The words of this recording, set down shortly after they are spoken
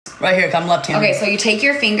Right here, I'm left-handed. Okay, so you take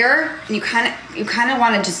your finger and you kind of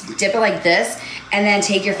want to just dip it like this, and then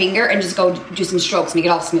take your finger and just go do some strokes, make it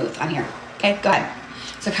all smooth on here. Okay, go ahead.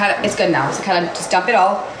 So kind of, it's good now. So kind of just dump it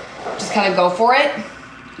all. Just kind of go for it.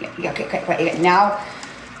 Yeah, okay, now,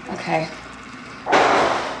 okay.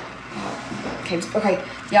 Okay,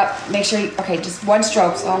 yep, make sure you, okay, just one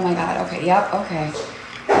stroke. Oh my God, okay, yep, okay.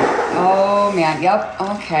 Oh man, yep,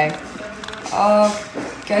 okay. Oh,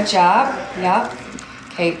 good job, yep.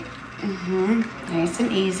 Okay, nice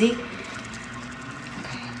and easy.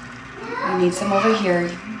 Okay, I need some over here.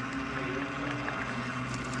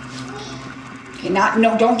 Okay,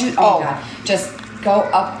 no, don't do, oh my God. Just go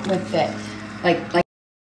up with it. Like.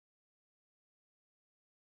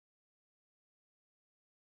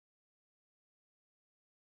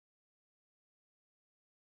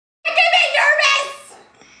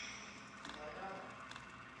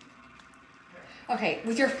 Okay,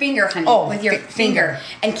 with your finger, honey. Oh, with your finger.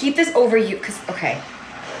 And keep this over you, because, okay.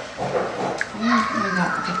 Oh my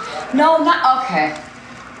God, okay. No, not, okay.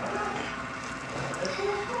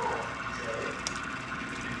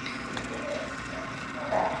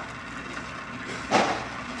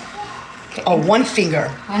 Okay. Oh, one finger.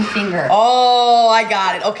 One finger. Oh, I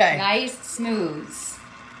got it, okay. Nice, smooth.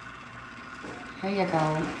 There you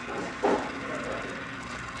go.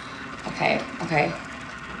 Okay.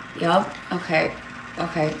 Yep, okay.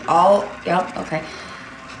 Yep, okay.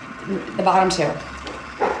 The bottom two.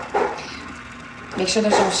 Make sure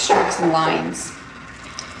there's no strokes and lines.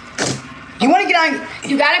 You want to get on...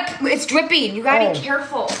 You gotta, it's dripping. You gotta be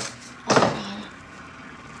careful.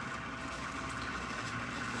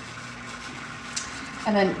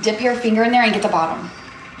 And then dip your finger in there and get the bottom.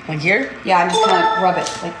 Like here? Yeah, and just kind of rub it.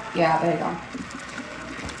 Like, yeah, there you go.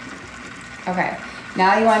 Okay.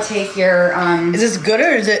 Now you want to take your, Is this good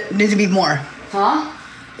or does it need to be more? Huh?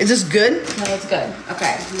 Is this good? No, it's good.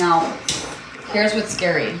 Okay, now, here's what's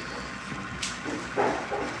scary.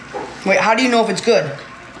 Wait, how do you know if it's good?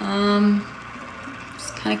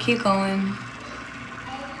 Just kind of keep going.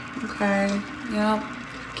 Okay, yep.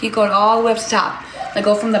 Keep going all the way up to the top. Like,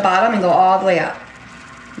 go from the bottom and go all the way up.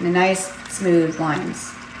 And the nice, smooth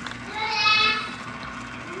lines.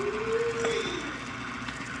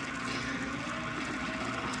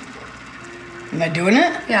 Am I doing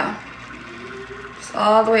it? Yeah. Just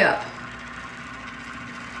all the way up.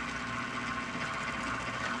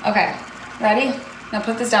 Okay, ready? Now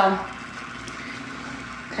put this down.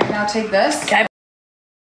 Okay, now take this. Okay.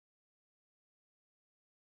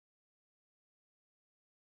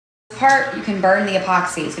 Part you can burn the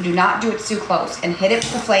epoxy, so do not do it too close and hit it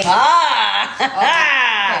with the flame. Okay,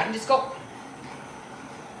 and just go.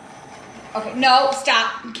 Okay, no,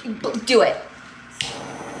 stop. Do it.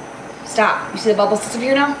 Stop. You see the bubbles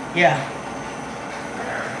disappear now? Yeah.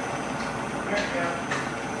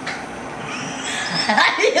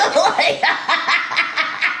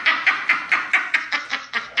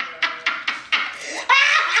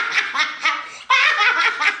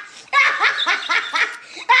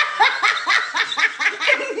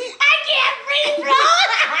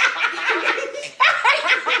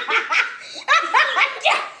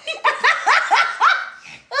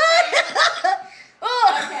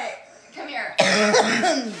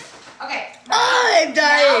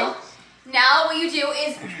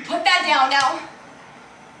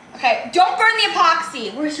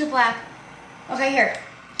 Where's your black? Okay, here.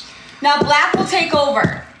 Now black will take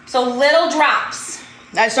over. So little drops.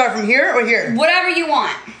 I start from here or here? Whatever you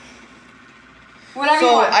want. Whatever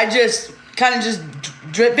you want. So I just kind of just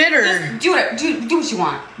drip it or? Just do what you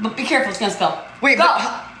want. But be careful, it's gonna spill. Wait, go.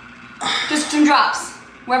 Just some drops.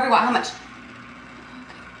 Wherever you want. How much?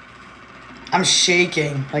 I'm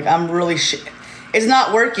shaking. Like I'm really shaking. It's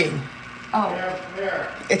not working. Oh.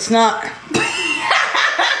 It's not.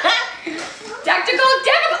 Technical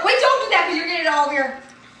difficult. Wait, don't do that because you're getting it all over your.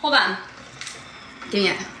 Hold on. Give me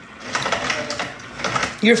it.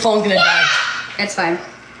 Your phone's gonna die. It's fine.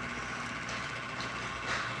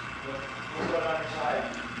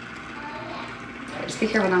 Just be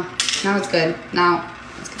careful now. Now it's good. Now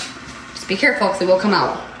it's good. Just be careful because it will come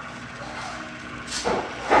out.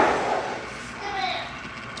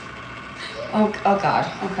 Oh God.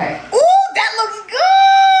 Okay. Ooh, that looks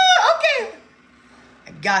good. Okay.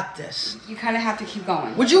 I got this. You kind of have to keep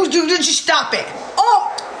going. Would you just stop it?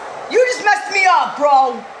 Oh, you just messed me up,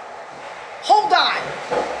 bro. Hold on.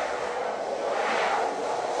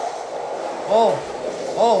 Oh.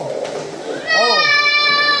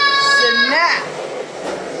 Snap.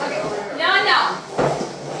 Okay. No.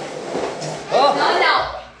 Oh. No.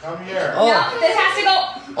 Come here. Oh. No, this has to go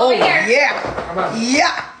over here. Yeah. Come on.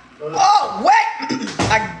 Yeah. Oh, wait.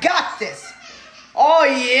 I got this. Oh,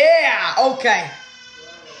 yeah. yeah, okay.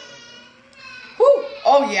 Whew.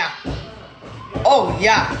 Oh, yeah. Oh,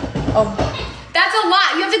 yeah. That's a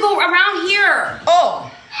lot. You have to go around here.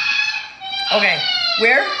 Oh. Okay.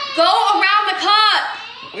 Where? Go around the cup.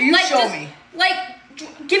 Will you show me? Like,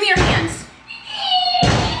 give me your hands.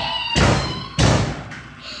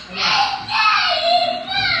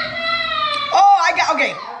 Oh,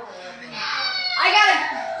 okay. I got it.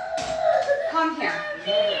 Come here.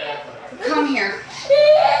 Come here.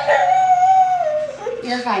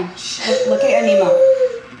 You're fine. Shh. Look at Anima.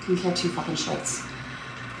 You can kill 2 fucking shits.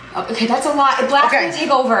 Okay, that's a lot. Black's gonna take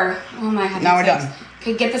over. Oh my god. Now we're done.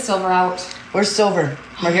 Okay, get the silver out. Where's silver?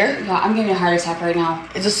 Right here? Yeah, I'm getting a heart attack right now.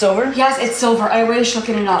 Is it silver? Yes, it's silver. I already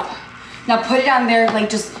shooken it up. Now put it on there, like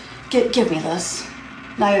just give me this.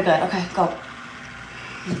 Now you're good. Okay, go.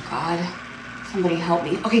 Oh god. Somebody help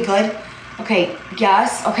me. Okay, good. Okay,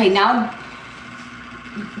 yes. Okay, now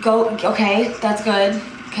go. Okay, that's good.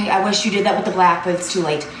 Okay, I wish you did that with the black, but it's too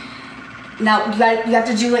late. Now you have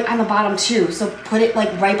to do it on the bottom too. So put it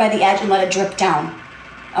like right by the edge and let it drip down.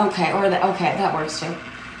 Okay, okay, that works too.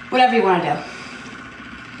 Whatever you want to do.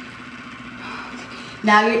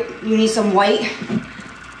 Now you need some white.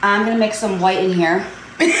 I'm gonna mix some white in here.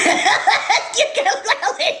 You can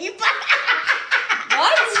leave.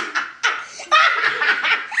 What?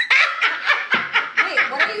 Wait,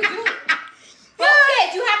 what are you doing?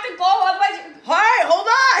 Focus, you have to go, otherwise Alright, hold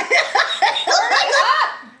on. hurry up.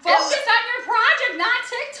 Focus on your project, not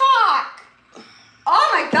TikTok. Oh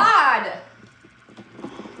my god.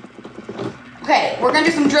 Okay, we're gonna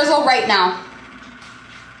do some drizzle right now.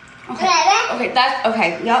 Okay, that's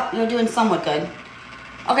okay. Yep, you're doing somewhat good.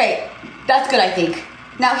 Okay, that's good, I think.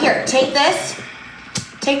 Now here, take this,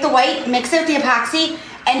 take the white, mix it with the epoxy,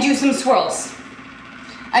 and do some swirls.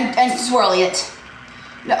 And swirl it.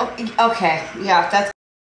 No, okay, yeah, that's.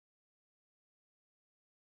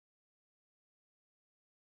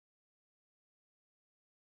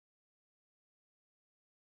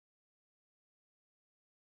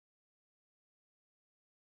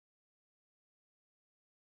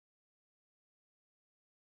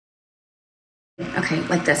 Okay,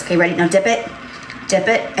 like this. Okay, ready? Now dip it,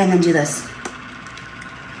 and then do this.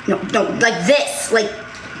 No, like this. Like,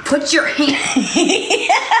 put your hand.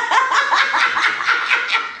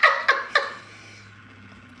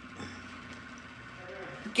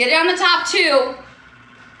 Get it on the top too.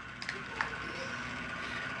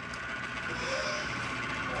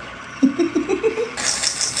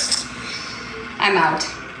 I'm out.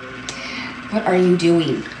 What are you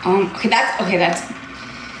doing? Okay, that's, oh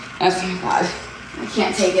my god. I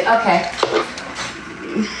can't take it. Okay.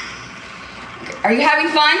 Are you having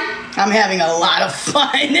fun? I'm having a lot of fun.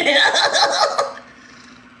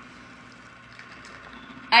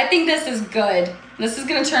 I think this is good. This is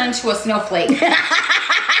gonna turn into a snowflake.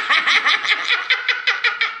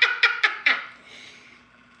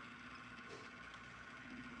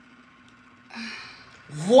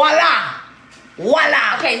 Voila!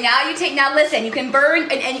 Voila! Okay, now listen, you can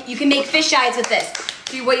burn and you can make fish eyes with this.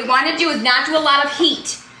 So what you want to do is not do a lot of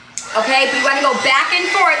heat. Okay, but you want to go back and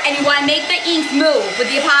forth and you want to make the inks move with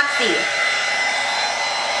the epoxy.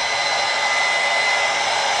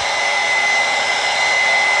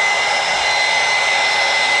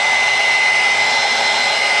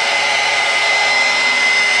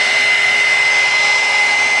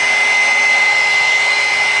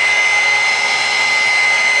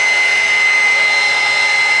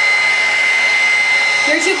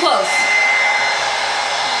 You're too close.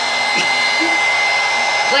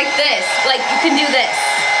 Like this. Like you can do this.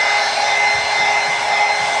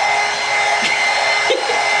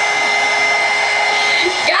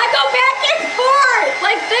 Gotta go back and forth.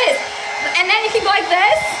 Like this. And then you can go like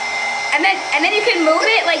this. And then you can move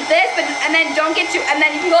it like this, but and then don't get too, and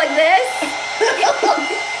then you can go like this.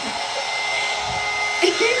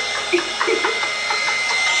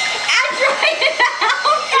 I'm trying it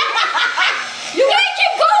out. You gotta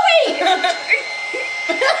keep going.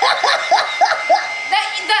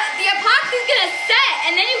 The epoxy's gonna set,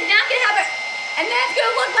 and then you're not gonna have it, and then it's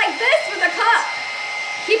gonna look like this with a cup.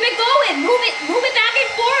 Keep it going, move it back and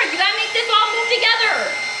forth. You gotta make this all move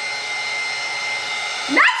together.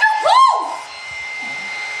 Not so close.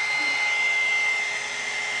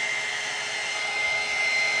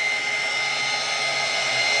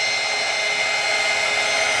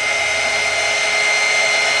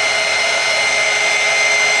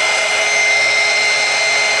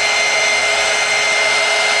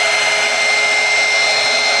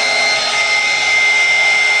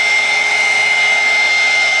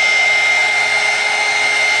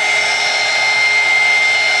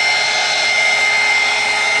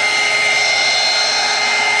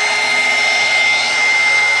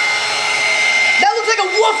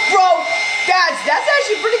 almost, bro. That's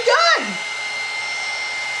actually pretty good.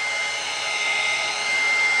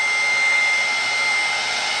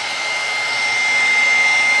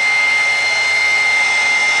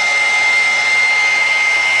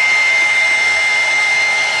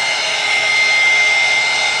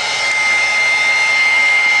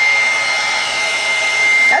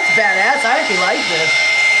 That's badass. I actually like this.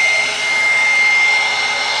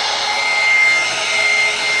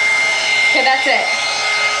 Okay, that's it.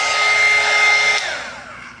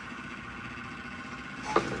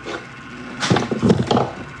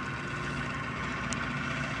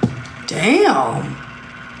 Damn.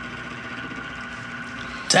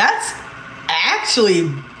 That's actually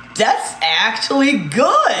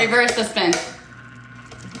good. Reverse the spin.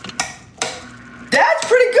 That's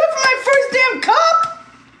pretty good for my first damn cup.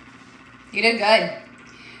 You did good.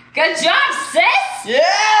 Good job, sis.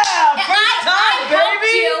 Yeah, first time,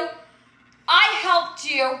 baby. I helped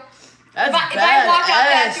you. That's if I walk out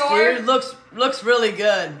that door, dude, looks really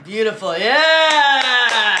good. Beautiful.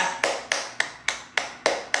 Yeah.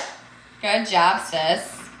 Good job,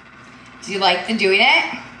 sis. Do you like doing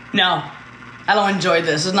it? No, I don't enjoy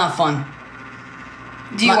this. It's not fun.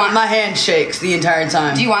 Do you want my hand shakes the entire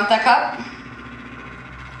time? Do you want that cup?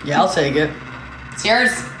 Yeah, I'll take it. It's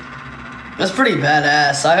yours. That's pretty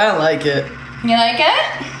badass. I kind of like it. You like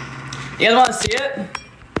it? You guys want to see it?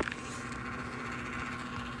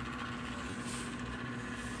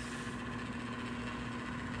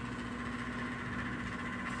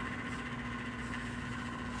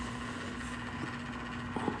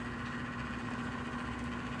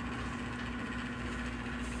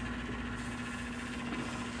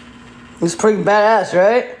 It's pretty badass,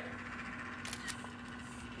 right?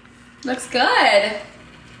 Looks good.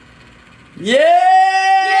 Yeah!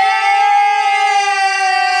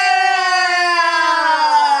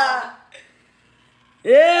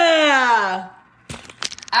 Yeah!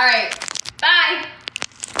 All right. Bye.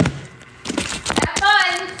 Have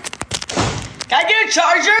fun. Can I get a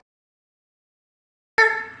charger?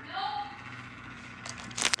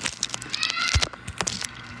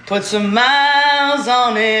 Put some miles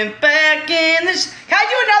on it back in the... Can I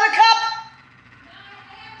do another cup?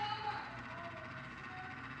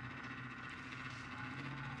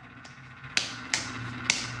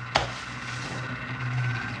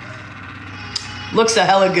 Looks a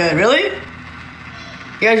hella good. Really? You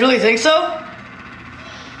guys really think so?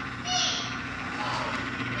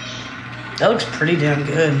 That looks pretty damn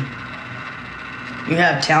good. You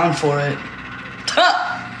have talent for it.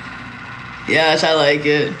 Yes, I like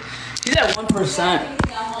it. She's at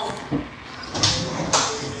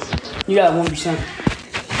 1%. You got 1%.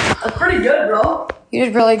 That's pretty good, bro. You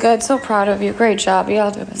did really good. So proud of you. Great job. Yeah,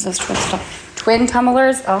 I'll do business twin stuff. Twin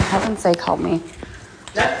tumblers. Oh, heaven's sake, help me.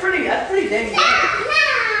 That's pretty dang good.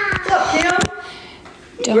 What's up, Kim?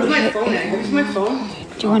 Where's my phone at? Where's my phone?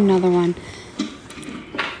 Do another one.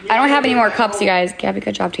 I don't have any more cups, you guys. Gabby,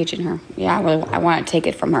 good job teaching her. Yeah, I want to take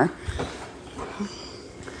it from her.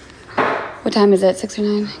 What time is it? 6 or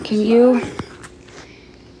 9? Can you...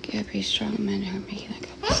 Gabby, strong men who are making that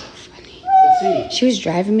cup so funny. She was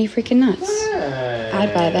driving me freaking nuts.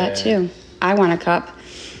 I'd buy that too. I want a cup.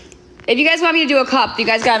 If you guys want me to do a cup, you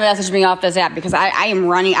guys gotta message me off this app because I am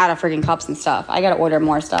running out of freaking cups and stuff. I gotta order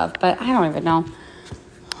more stuff, but I don't even know.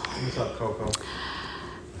 What's up, Coco?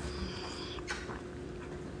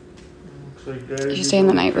 Did she stay in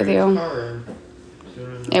the night with you?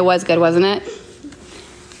 It was good, wasn't it?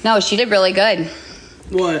 No, she did really good.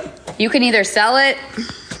 What? You can either sell it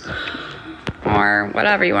or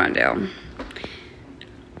whatever you want to do.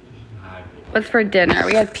 What's for dinner?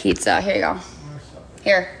 We had pizza. Here you go.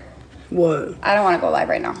 Here. What? I don't want to go live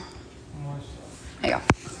right now. There you go.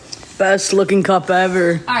 Best looking cup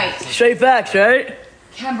ever. All right. Straight facts, right?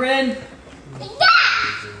 Cameron. Yeah!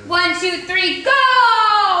 1, 2, 3, go!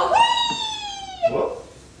 Whee! Whoop.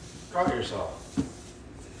 Caught yourself.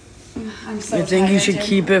 I'm so I think you should tired.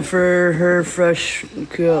 keep it for her fresh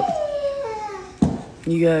cup.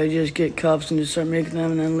 You gotta just get cups and just start making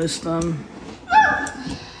them and then list them.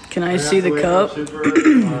 Can I see the cup? Put a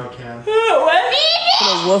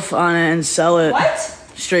woof on it and sell it. What?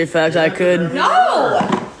 Straight facts, I could. No!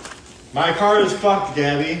 My car is fucked,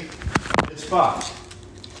 Gabby. It's fucked.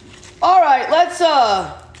 All right, let's.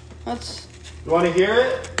 You want to hear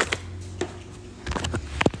it?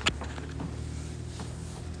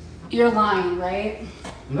 You're lying, right?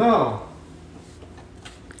 No.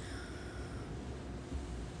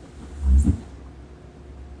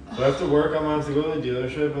 So after work, I'm going to go to the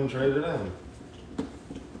dealership and trade it in.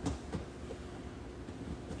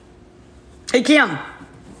 Hey, Kim. You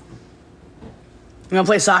wanna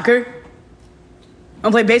play soccer?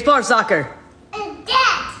 Wanna play baseball or soccer?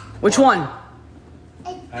 Which one?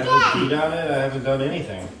 I haven't peed on it. I haven't done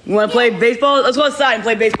anything. You wanna play baseball? Let's go outside and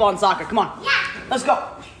play baseball and soccer. Come on. Yeah. Let's go.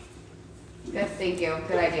 Good, thank you.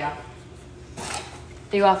 Good idea.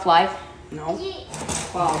 Do you off live? No.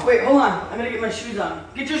 Well, Wait, hold on. I gotta get my shoes on.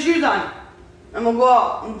 Get your shoes on. And we'll go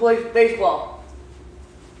out and play baseball.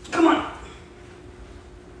 Come on.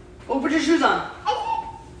 Go put your shoes on.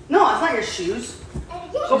 No, it's not your shoes.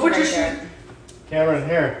 Go put your shoes. Cameron,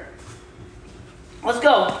 here. Let's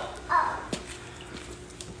go.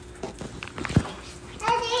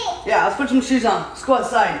 Yeah, let's put some shoes on. Let's go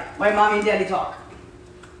outside while mommy and daddy talk.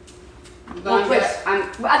 I'm going to the dog!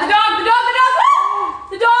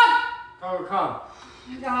 The dog! Cargo, come. Oh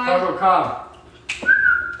my God. Cargo, come.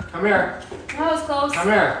 Come here. That was close. Come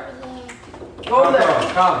here. Go over there.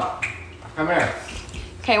 Cargo, come. Come here.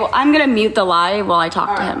 Okay, well, I'm going to mute the live while I talk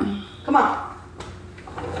All to right. him. Come on.